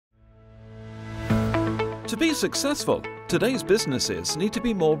To be successful, today's businesses need to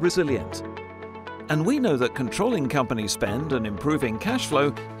be more resilient. And we know that controlling company spend and improving cash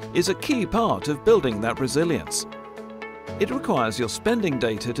flow is a key part of building that resilience. It requires your spending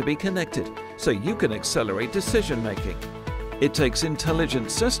data to be connected so you can accelerate decision-making. It takes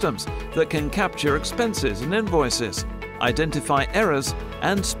intelligent systems that can capture expenses and invoices, identify errors,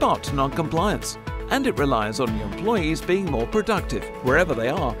 and spot non-compliance. And it relies on your employees being more productive wherever they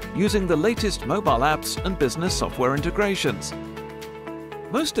are using the latest mobile apps and business software integrations.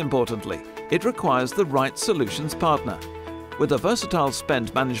 Most importantly, it requires the right solutions partner with a versatile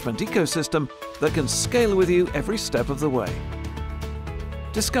spend management ecosystem that can scale with you every step of the way.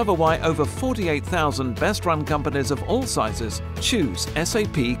 Discover why over 48,000 best-run companies of all sizes choose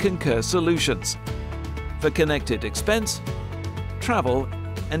SAP Concur solutions for connected expense, travel,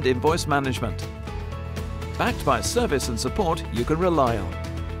 and invoice management. Backed by service and support you can rely on.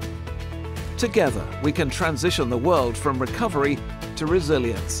 Together, we can transition the world from recovery to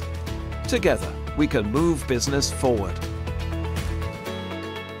resilience. Together, we can move business forward.